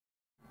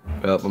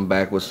Well, I'm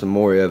back with some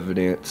more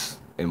evidence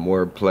and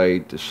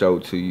wordplay to show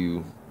to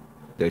you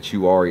that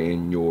you are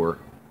in your,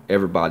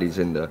 everybody's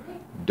in the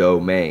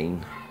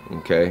domain,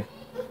 okay?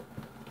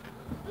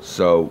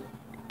 So,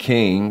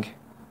 king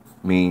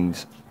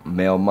means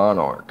male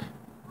monarch.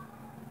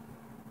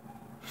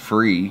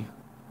 Free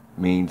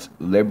means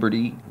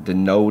liberty,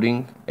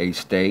 denoting a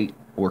state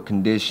or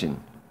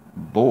condition.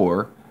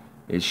 Bore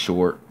is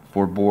short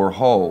for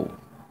borehole,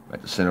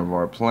 at the center of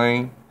our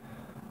plane,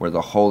 where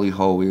the holy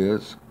hole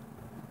is,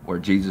 where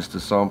Jesus the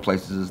Son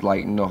places his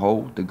light in the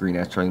hole. The green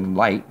Australian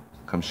light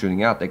comes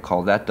shooting out. They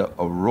call that the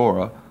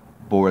aurora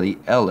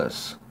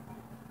borealis.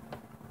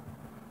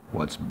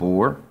 What's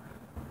bore?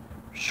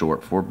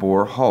 Short for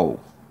borehole.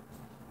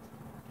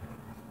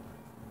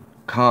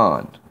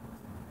 Con.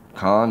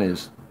 Con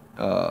is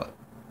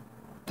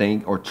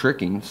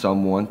tricking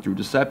someone through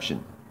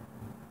deception.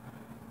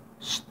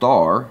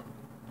 Star,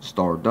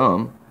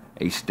 stardom,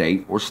 a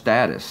state or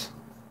status.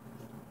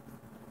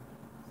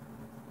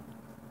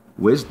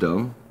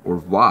 Wisdom or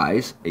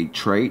wise, a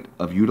trait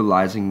of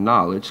utilizing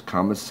knowledge,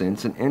 common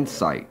sense, and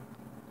insight.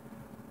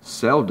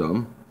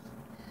 Seldom,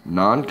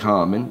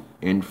 non-common,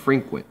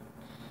 infrequent.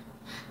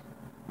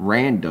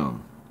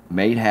 Random,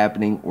 made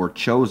happening or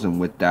chosen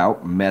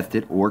without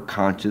method or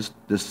conscious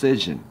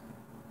decision.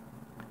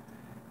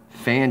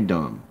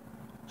 Fandom,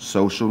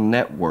 social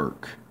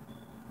network.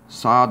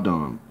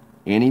 Sodom,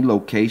 any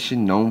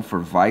location known for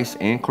vice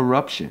and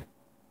corruption.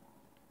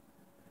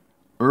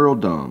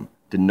 Earldom,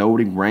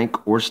 denoting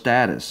rank or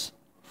status.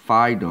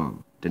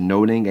 Fiefdom,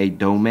 denoting a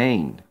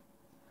domain.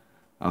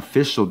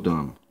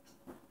 Officialdom,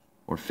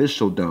 or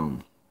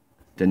officialdom,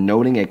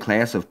 denoting a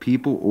class of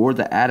people or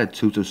the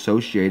attitudes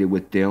associated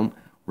with them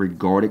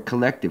regarded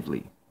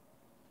collectively.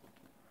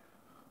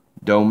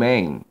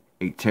 Domain,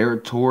 a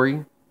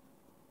territory,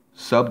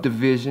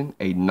 subdivision,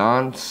 a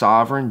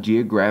non-sovereign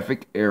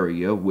geographic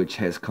area which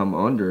has come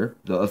under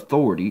the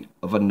authority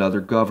of another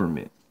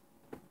government.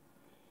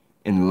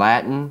 In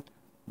Latin,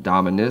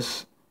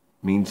 dominus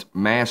means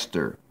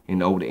master.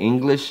 In Old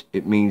English,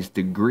 it means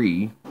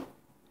degree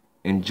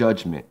and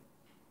judgment.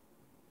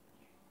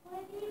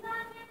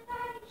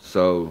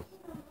 So,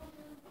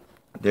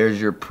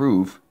 there's your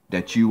proof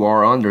that you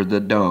are under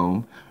the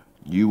dome.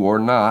 You are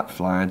not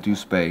flying through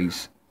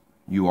space.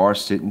 You are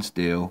sitting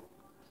still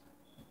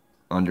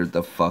under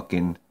the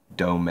fucking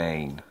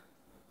domain.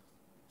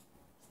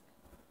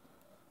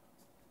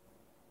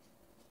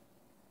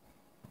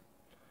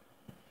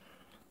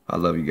 I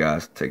love you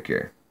guys. Take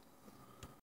care.